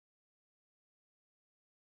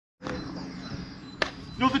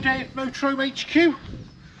Another day at Motorhome HQ.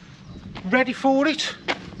 Ready for it.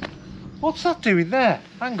 What's that doing there?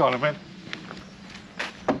 Hang on a minute.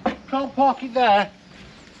 Can't park it there.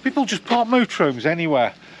 People just park motorhomes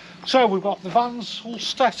anywhere. So we've got the vans all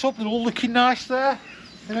set up, they're all looking nice there.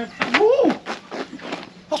 Whoa!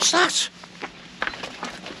 What's that?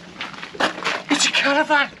 It's a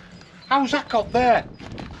caravan. How's that got there?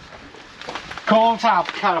 Can't have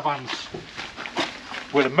caravans.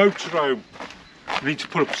 We're a motorhome. We need to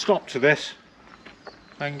put a stop to this.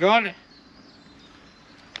 Hang on.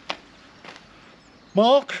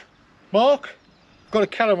 Mark, I've got a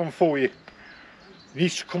caravan for you. It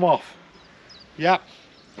needs to come off. Yeah,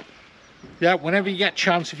 whenever you get a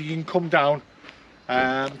chance, if you can come down.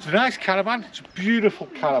 It's a nice caravan, it's a beautiful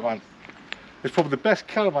caravan. It's probably the best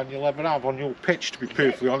caravan you'll ever have on your pitch, to be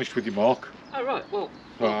perfectly honest with you, Mark. Oh right, well,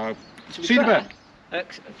 see you in a bit.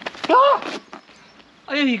 Excellent. Ah!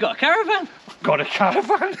 Oh yeah, you got a caravan? Got a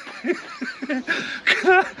caravan.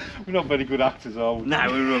 We're not very good actors, are we? No,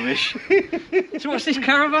 we're rubbish. So what's this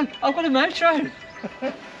caravan? I've got a motorhome.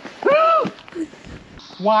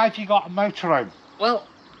 Why have you got a motorhome? Well,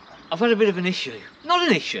 I've had a bit of an issue. Not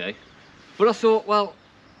an issue, but I thought, well,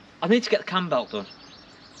 I need to get the cam belt done.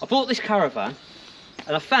 I bought this caravan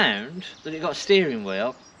and I found that it got a steering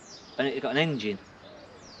wheel and it got an engine.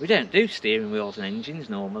 We don't do steering wheels and engines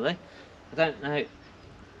normally. I don't know.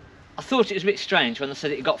 I thought it was a bit strange when they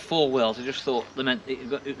said it got 4 wheels. I just thought they meant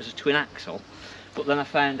it was a twin axle. But then I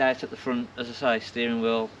found out at the front, as I say, steering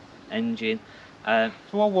wheel, engine.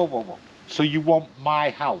 Whoa. So you want my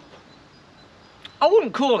help? I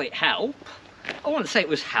wouldn't call it help. I wouldn't say it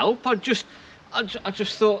was help. I just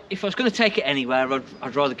thought if I was going to take it anywhere,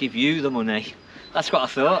 I'd rather give you the money. That's what I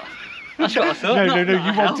thought. That's what I thought. No,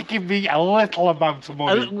 you want to give me a little amount of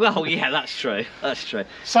money. Well, yeah, that's true. That's true.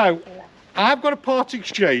 So, I've got a part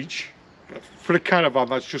exchange for a caravan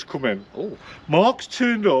that's just come in. Oh. Mark's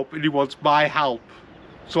turned up and he wants my help.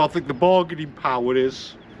 So I think the bargaining power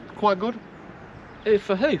is quite good.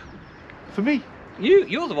 For who? For me.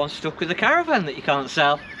 You're the one stuck with the caravan that you can't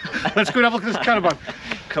sell. Let's go and have a look at this caravan.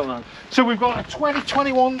 Come on. So we've got a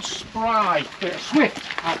 2021 Sprite, Swift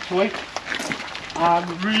actually.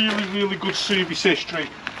 Really good service history.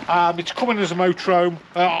 It's coming as a motorhome.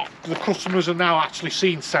 The customers are now actually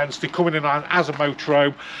seeing sense. They're coming in as a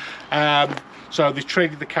motorhome. So they've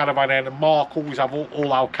traded the caravan in, and Mark always have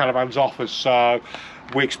all our caravans offers. So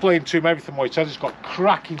we explained to him everything what he says. It's got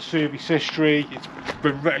cracking service history.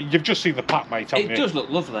 You've just seen the pack, mate, haven't you? It does look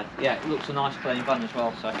lovely. Yeah, it looks a nice plain van as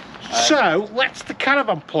well. So let's the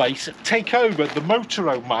caravan place take over the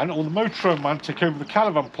motorhome man, or the motorhome man take over the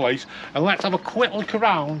caravan place, and let's have a quick look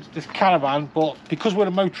around this caravan. But because we're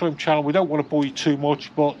a motorhome channel, we don't want to bore you too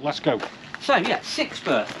much. But let's go. So yeah, 6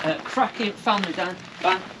 berth, cracking family van.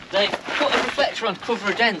 They put a reflector on to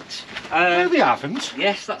cover a dent. No, they haven't.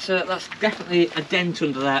 Yes, that's definitely a dent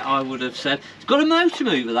under there, I would have said. It's got a motor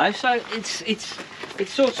mover though, so it's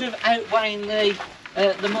sort of outweighing the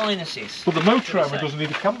minuses. But the motorhome doesn't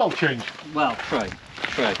need a cam belt change. Well, true.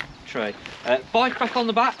 Bike rack on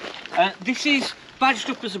the back. This is badged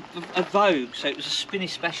up as a Vogue, so it was a Spinny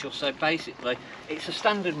Special. So basically, it's a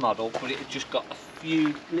standard model, but it had just got a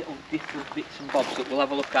few little different bits and bobs that we'll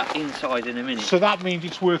have a look at inside in a minute. So that means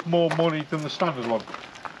it's worth more money than the standard one?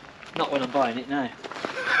 Not when I'm buying it now.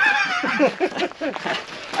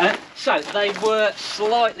 So they were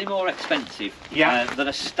slightly more expensive than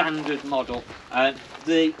a standard model.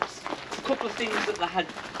 The couple of things that they had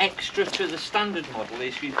extra to the standard model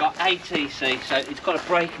is you've got ATC, so it's got a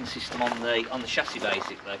braking system on the chassis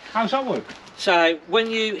basically. How's that work? So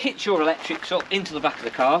when you hitch your electrics up into the back of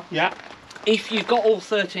the car, if you've got all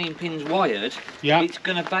 13 pins wired, it's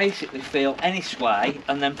going to basically feel any sway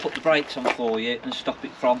and then put the brakes on for you and stop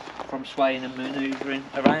it from swaying and manoeuvring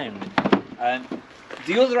around.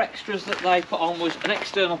 The other extras that they put on was an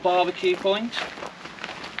external barbecue point.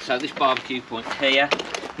 So this barbecue point here.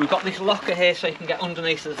 We've got this locker here so you can get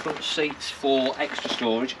underneath the front seats for extra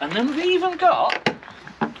storage. And then we've even got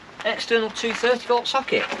an external 230 volt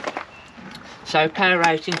socket. So power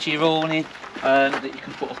out into your awning that you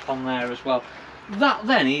can put up on there as well. That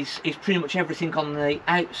then is pretty much everything on the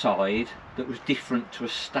outside that was different to a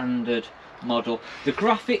standard model. The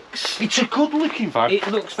graphics, it's a good looking van. It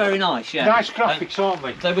looks very nice, yeah. Nice graphics, aren't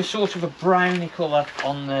they? They were sort of a browny colour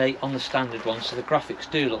on the standard one, so the graphics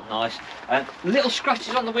do look nice. Little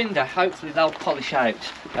scratches on the window, hopefully they'll polish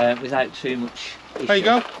out without too much issue. There you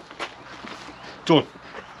go. Done.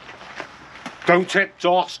 Don't hit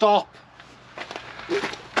door, stop. Should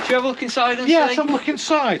we have a look inside and see? Let's have a look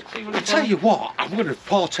inside. I tell you what, I'm going to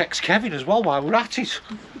Portex Kevin as well while we're at it.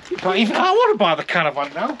 But even I want to buy the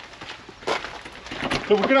caravan now.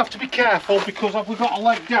 But we're going to have to be careful because have we got a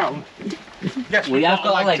leg down? Yes, we have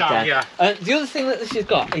got a leg down. Yeah. The other thing that this has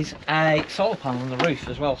got is a solar panel on the roof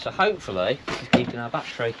as well, so hopefully this is keeping our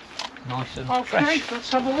battery nice and fresh. Okay,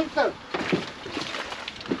 let's have a look then.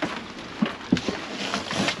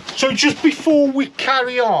 So just before we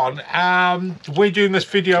carry on, we're doing this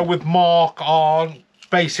video with Mark on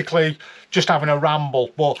basically just having a ramble,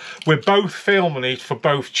 but we're both filming it for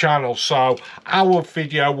both channels, so our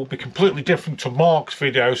video will be completely different to Mark's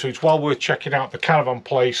video, so it's well worth checking out the Caravan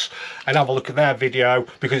place and have a look at their video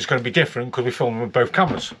because it's going to be different because we're filming with both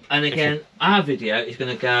cameras. And again, our video is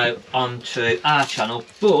going to go onto our channel,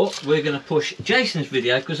 but we're going to push Jason's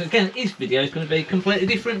video because again his video is going to be completely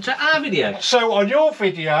different to our video. So on your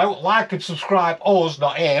video, like and subscribe us,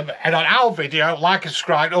 not him, and on our video, like and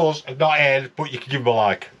subscribe us and not him, but you can give him a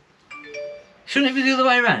like. Shouldn't it be the other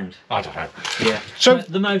way around? I don't know. Yeah. So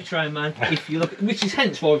the Motorhome man, if you look, which is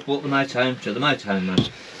hence why we brought the Motorhome to the Motorhome man.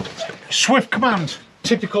 Swift command,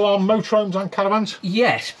 typical on motorhomes and caravans.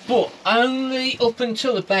 Yes, but only up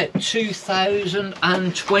until about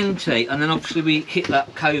 2020, and then obviously we hit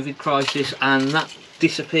that COVID crisis, and that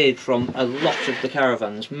disappeared from a lot of the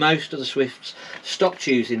caravans. Most of the Swifts stopped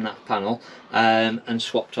using that panel and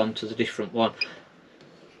swapped onto the different one.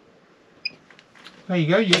 There you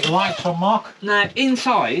go, you get the lights on, Mark. Now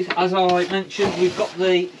inside, as I mentioned, we've got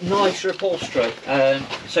the nicer upholstery.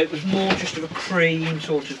 So it was more just of a cream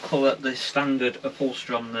sort of colour, the standard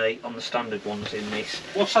upholstery on the standard ones in this.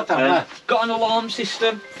 What's that down there? Got an alarm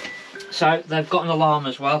system, so they've got an alarm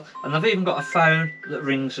as well, and they've even got a phone that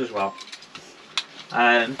rings as well.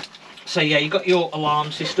 So yeah, you've got your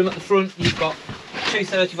alarm system at the front. You've got two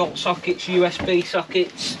 30-volt sockets, USB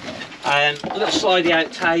sockets. A little slidey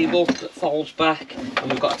out table that folds back, and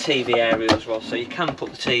we've got a TV area as well, so you can put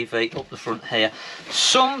the TV up the front here.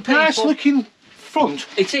 Some people, nice looking front.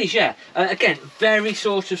 It is, yeah. Again, very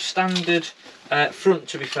sort of standard front,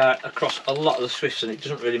 to be fair, across a lot of the Swifts, and it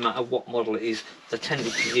doesn't really matter what model it is. They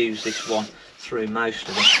tended to use this one through most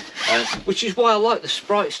of them, which is why I like the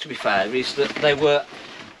Sprites, to be fair, is that they were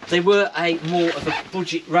a more of a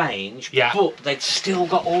budget range, yeah, but they'd still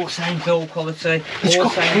got all the same build quality, all the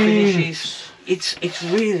same finishes. It's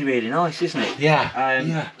really nice, isn't it? Yeah.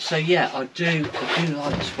 Yeah. So yeah, I do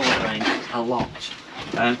like the Sprite range a lot.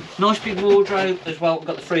 Nice big wardrobe as well. We've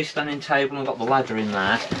got the freestanding table and we've got the ladder in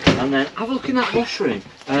there. And then have a look in that washroom.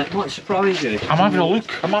 It might surprise you. I'm having a look.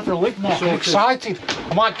 Mark. I'm excited.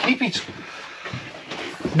 I might keep it.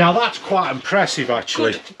 Now that's quite impressive,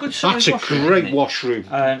 actually. Good size. That's a great washroom.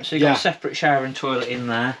 So you've got a separate shower and toilet in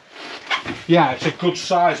there. Yeah, it's a good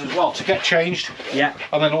size as well to get changed. Yeah.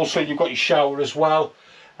 And then also you've got your shower as well.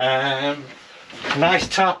 Nice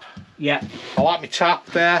tap. Yeah. I like my tap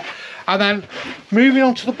there. And then moving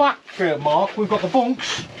on to the back, Mark, we've got the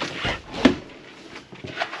bunks.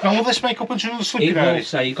 Now will this make up into another sleeping area? It will.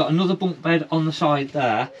 So you've got another bunk bed on the side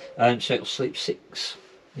there, so it'll sleep 6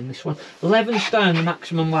 in this one. 11 stone the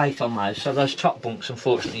maximum weight on those, so those top bunks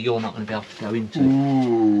unfortunately you're not going to be able to go into.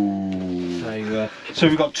 Ooh. So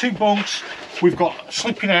we've got 2 bunks, we've got a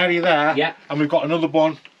sleeping area there, yeah, and we've got another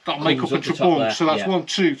one that'll make up into a bunk, there. So that's 1,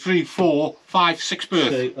 2, 3, 4, 5, 6 berths.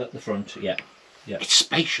 2 at the front, yeah. Yeah. It's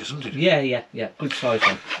spacious, isn't it? Yeah, good size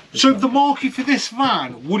one. So the market for this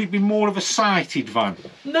van, would it be more of a sighted van?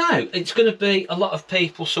 No, it's going to be a lot of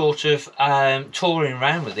people sort of touring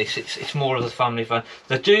around with this. It's more of the family van.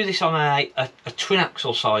 They do this on a twin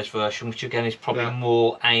axle size version, which again is probably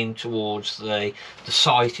more aimed towards the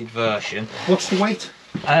sighted version. What's the weight?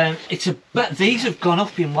 These have gone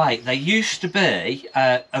up in weight. They used to be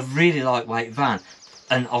a really lightweight van.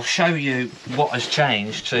 And I'll show you what has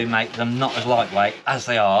changed to make them not as lightweight as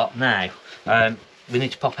they are now. We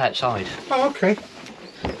need to pop outside. Oh, okay.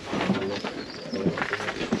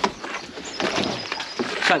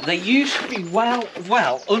 So they used to be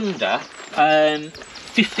well under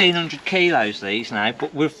 1,500 kilos these now,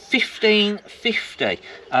 but we're 1,550.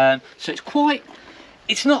 So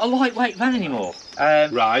it's not a lightweight van anymore.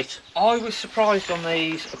 Right. I was surprised on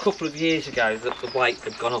these a couple of years ago that the weight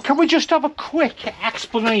had gone up. Can we just have a quick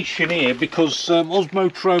explanation here, because us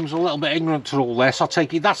Motorhomes are a little bit ignorant to all this. I'll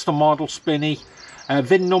take it that's the model, Spinny.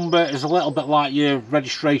 VIN number is a little bit like your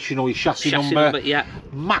registration or your chassis number. Yeah.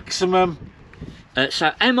 Maximum.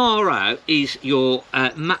 So MRO is your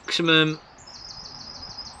maximum.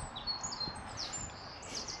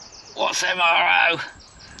 What's MRO?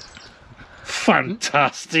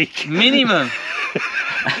 Fantastic. Minimum.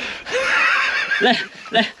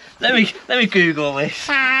 let me Google this.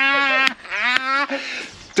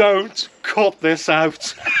 Don't cut this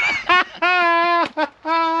out.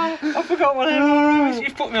 I forgot what MRO is.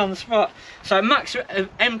 You've put me on the spot. So maximum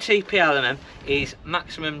MTP is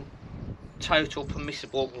maximum total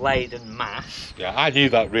permissible laden mass. Yeah, I knew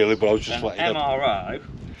that really, but I was just letting MRO.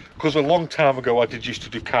 Because a long time ago I did used to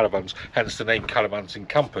do caravans, hence the name Caravans and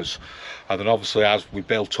Campers. And then obviously as we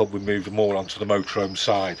built up, we moved more onto the motorhome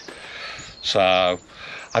side. So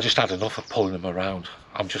I just had enough of pulling them around.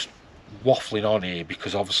 I'm just waffling on here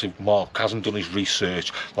because obviously Mark hasn't done his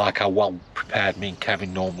research like how well prepared me and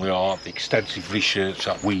Kevin normally are, the extensive research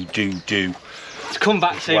that we do. It's come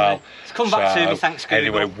back to me. It's come back to me, thanks Google.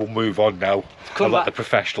 Anyway, we'll move on now and let the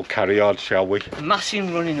professional carry on, shall we? Mass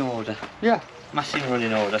in running order. Yeah. Mass in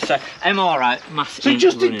running order. So MRO, mass in So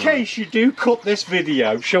just in running case you do cut this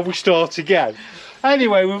video, shall we start again?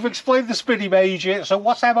 Anyway, we've explained the spinny major, so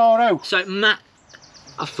what's MRO? So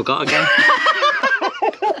I forgot again.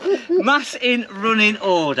 Mass in running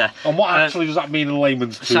order. And what actually does that mean in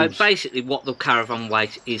layman's terms? So basically what the caravan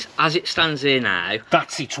weight is, as it stands here now.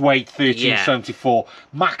 That's its weight, 1374. Yeah.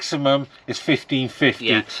 Maximum is 1550.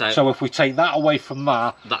 Yeah, so if we take that away from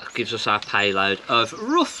that... That gives us our payload of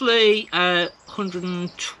roughly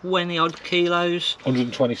 120 odd kilos.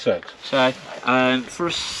 126. So for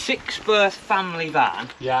a 6-berth family van,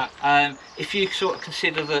 yeah. If you sort of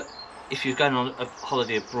consider that if you're going on a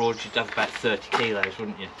holiday abroad, you'd have about 30 kilos,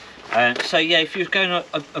 wouldn't you? So yeah, if you're going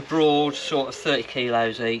abroad, sort of 30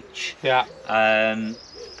 kilos each. Yeah.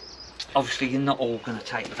 Obviously, you're not all going to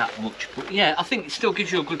take that much, but yeah, I think it still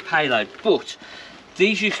gives you a good payload. But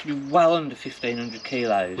these used to be well under 1,500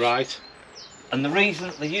 kilos. Right. And the reason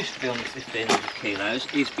that they used to be under 1,500 kilos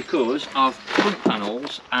is because of front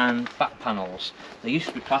panels and back panels. They used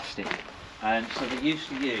to be plastic, and so they used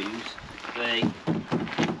to use the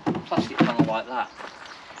plastic panel like that.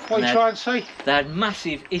 What are you trying to say? They had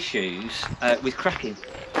massive issues with cracking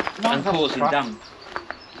and causing damp.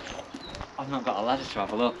 I've not got a ladder to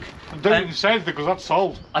have a look. Don't even say anything because that's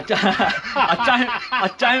sold. I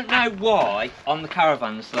don't know why on the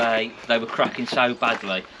caravans they were cracking so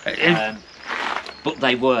badly, but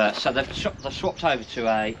they were. So they've swapped over to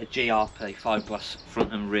a GRP fiberglass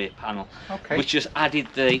front and rear panel, which just added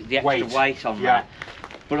the extra weight on there.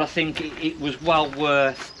 But I think it was well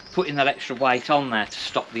worth putting that extra weight on there to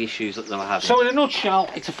stop the issues that they were having. So in a nutshell,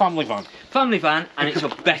 it's a family van. Family van, and it's a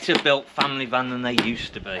better built family van than they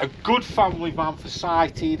used to be. A good family van for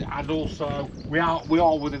sighted, and also we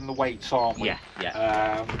are within the weights, aren't we? Yeah,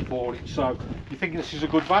 yeah. For it. So you think this is a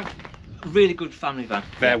good van? Really good family van.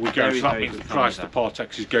 There we go. So that means the price of the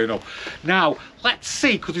Partex is going up. Now let's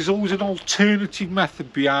see, because there's always an alternative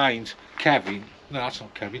method behind Kevin. No, that's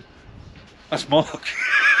not Kevin. That's Mark.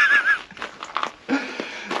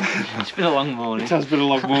 It's been a long morning. It has been a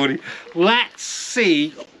long morning. Let's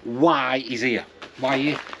see why he's here. Why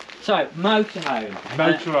here? So, motorhome.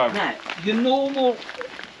 Motorhome. Now, your normal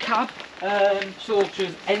cab, sort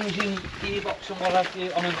of engine, gearbox and what have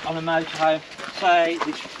you on a motorhome, say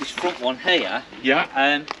this front one here,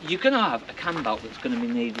 yeah. You're going to have a cam belt that's going to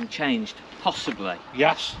be needing changed, possibly.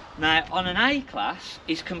 Yes. Now, on an A-class,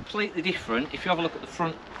 it's completely different. If you have a look at the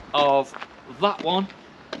front of that one,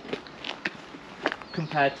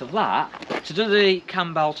 compared to that, to do the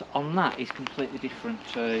cam belt on that is completely different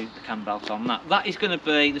to the cam belt on that. That is going to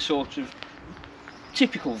be the sort of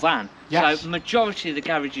typical van. Yes. So majority of the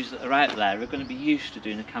garages that are out there are going to be used to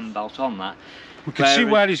doing a cam belt on that. We can see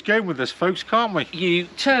where he's going with this, folks, can't we? You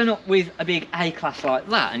turn up with a big A-class like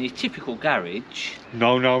that, and your typical garage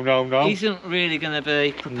no isn't really going to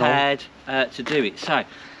be prepared to do it. So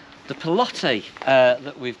the Pelotti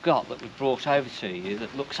that we've brought over to you,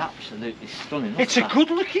 that looks absolutely stunning. It's a good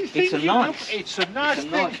looking thing. It's a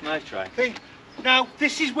nice motor thing. Now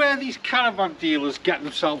this is where these caravan dealers get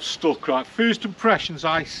themselves stuck, right? First impressions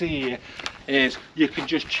I see here is you can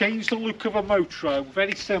just change the look of a motorhome,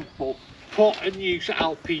 very simple, put a new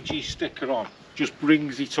LPG sticker on, just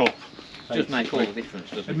brings it up. It does make all the difference,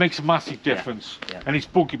 doesn't it? It makes a massive difference, and it's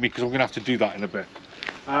bugging me because I'm going to have to do that in a bit.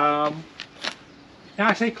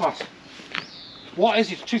 Nice A-class. What is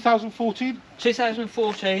it, 2014?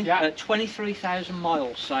 2014, 23,000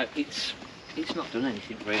 miles, so it's not done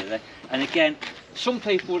anything really. And again, some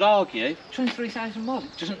people would argue, 23,000 miles,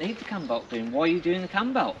 it doesn't need the cam belt doing. Why are you doing the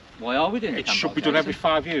cam belt? Why are we doing the cam belt? It should be done every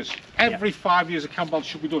 5 years. Every 5 years a cam belt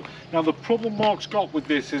should be done. Now the problem Mark's got with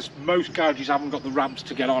this is most garages haven't got the ramps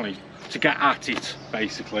to get on it, to get at it,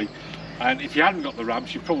 basically. And if you hadn't got the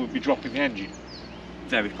ramps, you'd probably be dropping the engine.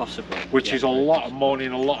 Very possibly. Which is a lot of money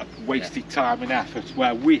and a lot of wasted time and effort.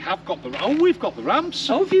 Where we have got the we've got the ramps.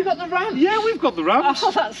 Oh, have you got the ramps? Yeah, we've got the ramps.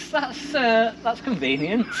 Oh, that's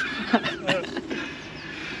convenient.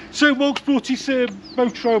 So Mark's brought his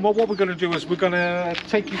motorhome. What we're going to do is we're going to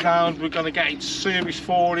take it round, we're going to get it serviced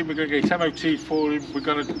for him, we're going to get it MOT for him, we're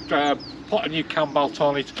going to put a new cam belt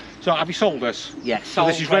on it. So have you sold this? Yes. So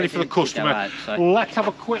this is ready for the customer. Out, so. Let's have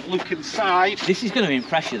a quick look inside. This is going to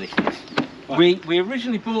impress you, this is. We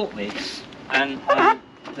originally bought this and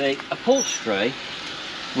the upholstery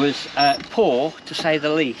was poor, to say the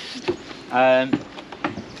least. Have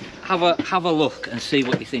a look and see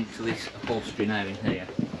what you think of this upholstery now in here.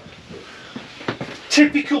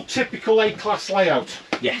 Typical A-class layout.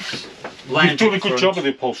 Yes. You've done a good job with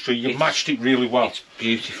the upholstery. You've matched it really well. It's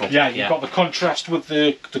beautiful. Yeah, you've got the contrast with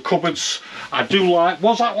the cupboards. I do like.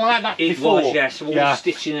 Was that like that before? It was, yes. All the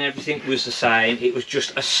stitching and everything was the same. It was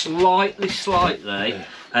just a slightly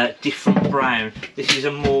different brown. This is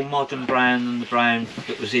a more modern brown than the brown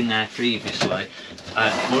that was in there previously.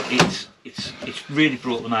 But it's really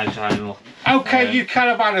brought the motorhome up. Okay, you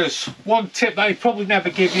caravanners, one tip they probably never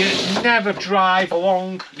give you: never drive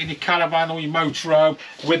along in your caravan or your motorhome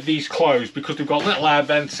with these closed, because they've got little air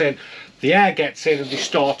vents in. The air gets in and they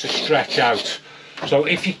start to stretch out. So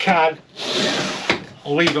if you can,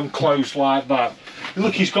 leave them closed like that.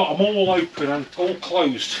 Look, he's got them all open and all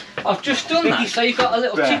closed. I've just done that, so you've got a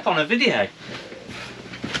little tip on a video.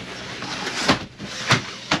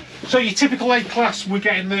 So your typical A-class, we're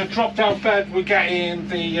getting the drop-down bed, we're getting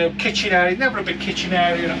the kitchen area. Never a big kitchen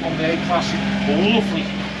area on the A-class. Lovely.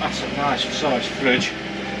 That's a nice size fridge.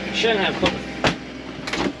 Show how quick.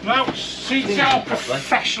 No, see how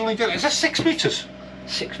professionally done. Is that 6 metres?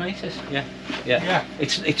 6 metres, yeah.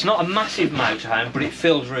 It's not a massive motorhome, but it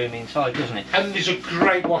fills room inside, doesn't it? And there's a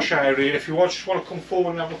great wash area. If you just want to come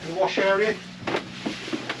forward and have a look at the wash area.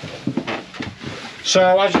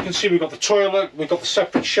 So as you can see, we've got the toilet, we've got the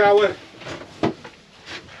separate shower.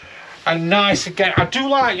 And nice again.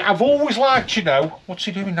 I've always liked, you know. What's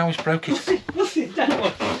he doing now? He's broke it. What's it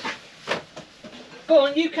down? Go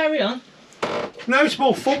on, you carry on. No, it's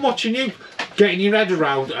more fun watching you getting your head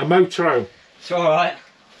around a motorhome. It's alright.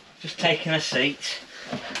 Just taking a seat.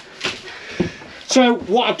 So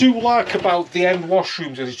what I do like about the end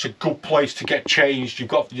washrooms is it's a good place to get changed. You've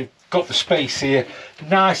got the space here,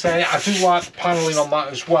 nice area. I do like the panelling on that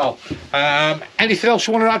as well. Anything else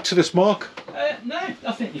you want to add to this, Mark? No,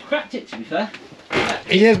 I think you've cracked it, to be fair.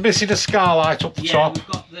 He is missing a skylight up the top. Yeah,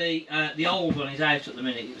 we've got the old one is out at the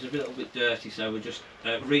minute. It was a little bit dirty, so we're just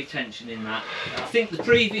retensioning that. I think the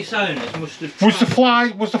previous owners must have.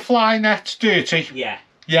 Was the fly net dirty? Yeah.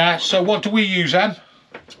 Yeah. So what do we use then?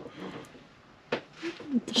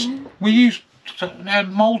 We use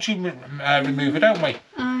mouldy remover, don't we?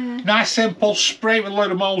 Nice simple spray with a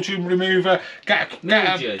load of mouldy remover.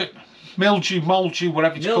 Mildew,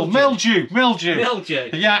 whatever it's called. Mildew.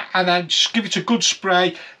 Yeah, and then just give it a good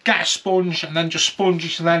spray, get a sponge, and then just sponge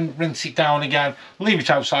it and then rinse it down again. Leave it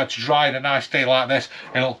outside to dry on a nice day like this,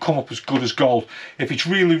 and it'll come up as good as gold. If it's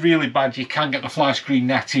really, really bad, you can get the flyscreen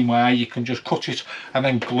netting where you can just cut it and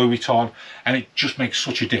then glue it on, and it just makes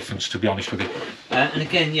such a difference, to be honest with you. And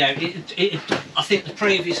again, you know, I think the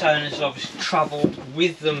previous owners obviously travelled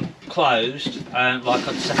with them closed, like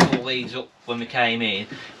I'd set all these up when we came in,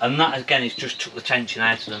 and that again is just took the tension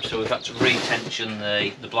out of them, so we've had to re-tension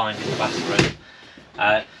the blind in the bathroom.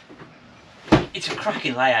 It's a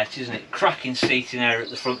cracking layout, isn't it? Cracking seating area at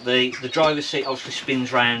the front. The driver's seat obviously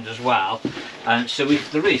spins round as well, so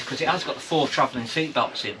there is, because it has got the 4 travelling seat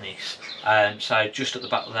belts in this, so just at the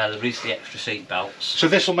back there is the extra seat belts. So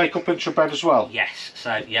this will make up into a bed as well? Yes,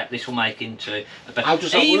 so yeah, this will make into a bed. How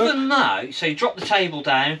does that work? Even though, so you drop the table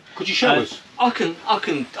down. Could you show us? I can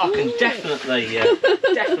definitely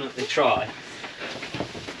definitely try.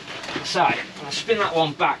 So I'm gonna spin that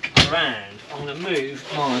one back around. I'm gonna move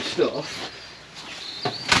my stuff.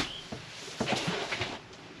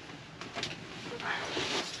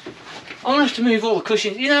 I'm gonna have to move all the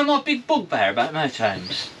cushions. You know my big bugbear about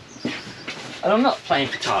motorhomes, and I'm not playing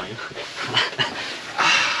for time.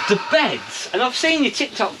 The beds, and I've seen your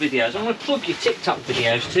TikTok videos. I'm gonna plug your TikTok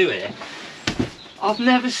videos to it. I've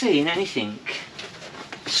never seen anything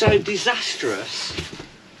so disastrous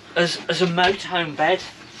as a motorhome bed.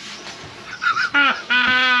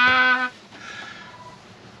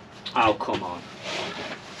 Oh, come on.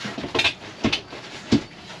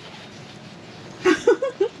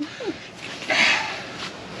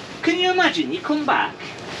 Can you imagine? You come back,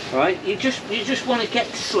 right? You just want to get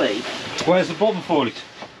to sleep. Where's the bottom for it?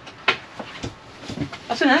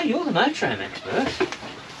 I don't know. You're the motorhome expert.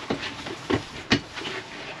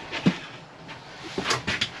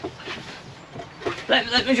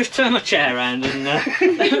 Let me just turn my chair around and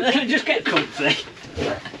let me just get comfy.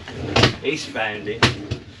 He's found it.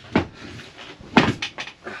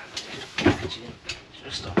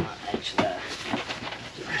 Just on that.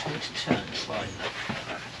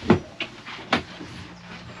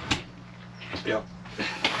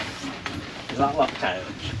 Is that locked out?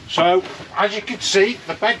 So, as you can see,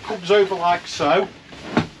 the bed comes over like so.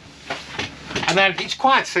 And then it's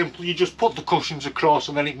quite simple, you just put the cushions across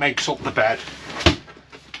and then it makes up the bed.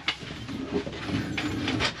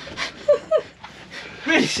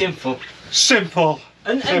 Really simple. Simple.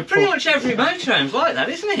 And pretty much every motorhome's like that,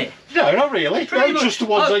 isn't it? No, not really. Pretty just the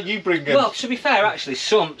ones that you bring in. Well, to be fair, actually,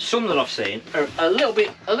 some that I've seen are a little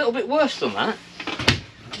bit worse than that.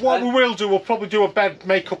 What we will do, we'll probably do a bed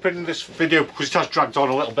makeup in this video because it has dragged on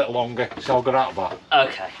a little bit longer, so I'll get out of that.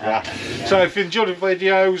 Okay. Yeah. So if you enjoyed the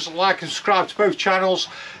videos, like and subscribe to both channels.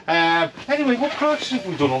 Anyway, what prices have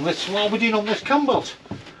we done on this? What are we doing on this cambelt?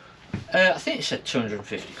 I think it said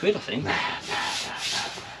 250 quid, I think.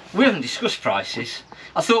 We haven't discussed prices.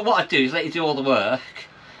 I thought what I'd do is let you do all the work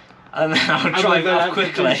and then I'll drive it off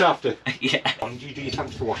quickly. After. Yeah. You do,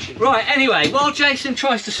 thanks for watching. Right, anyway, while Jason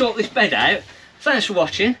tries to sort this bed out, thanks for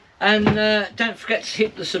watching, and don't forget to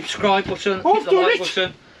hit the subscribe button, hit the like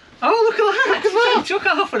button. Oh, look at that! Look at that! It took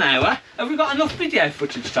half an hour. Have we got enough video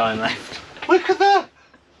footage time left? Look at that!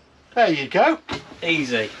 There you go.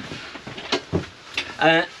 Easy.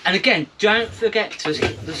 And again, don't forget to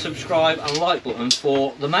hit the subscribe and like button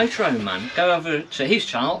for the Motorhome man. Go over to his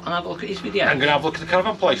channel and have a look at his video. I'm going to have a look at the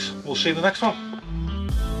caravan place. We'll see you in the next one.